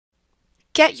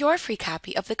Get your free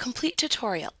copy of the complete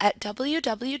tutorial at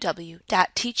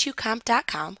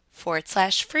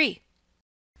www.teachucomp.com/free.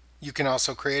 You can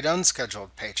also create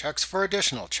unscheduled paychecks for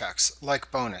additional checks,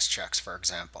 like bonus checks, for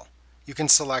example. You can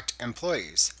select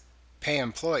Employees, Pay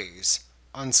Employees,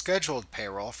 Unscheduled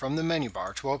Payroll from the menu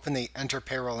bar to open the Enter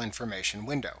Payroll Information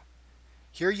window.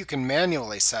 Here you can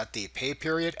manually set the pay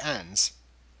period ends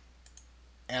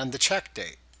and the check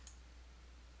date.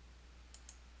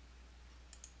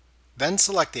 Then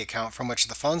select the account from which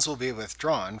the funds will be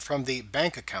withdrawn from the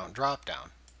Bank Account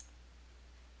drop-down.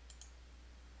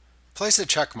 Place a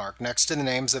check mark next to the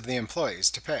names of the employees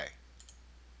to pay.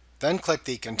 Then click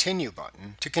the Continue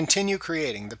button to continue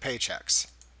creating the paychecks.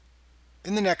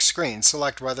 In the next screen,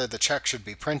 select whether the check should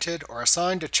be printed or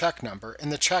assigned a check number in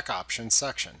the Check Options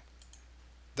section.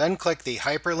 Then click the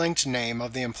hyperlinked name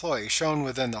of the employee shown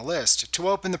within the list to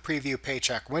open the Preview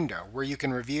Paycheck window, where you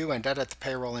can review and edit the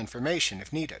payroll information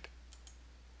if needed.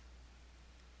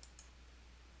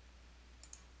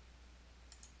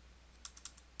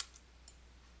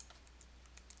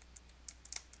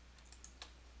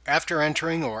 After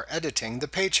entering or editing the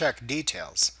paycheck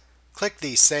details, click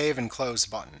the Save and Close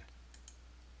button.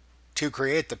 To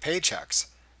create the paychecks,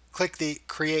 click the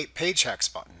Create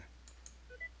Paychecks button.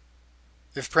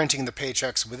 If printing the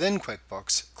paychecks within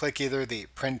QuickBooks, click either the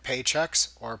Print Paychecks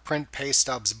or Print Pay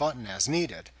Stubs button as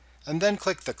needed, and then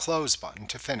click the Close button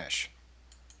to finish.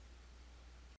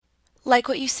 Like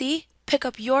what you see? Pick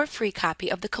up your free copy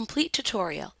of the complete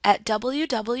tutorial at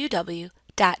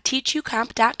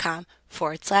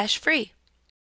www.teachucomp.com/free.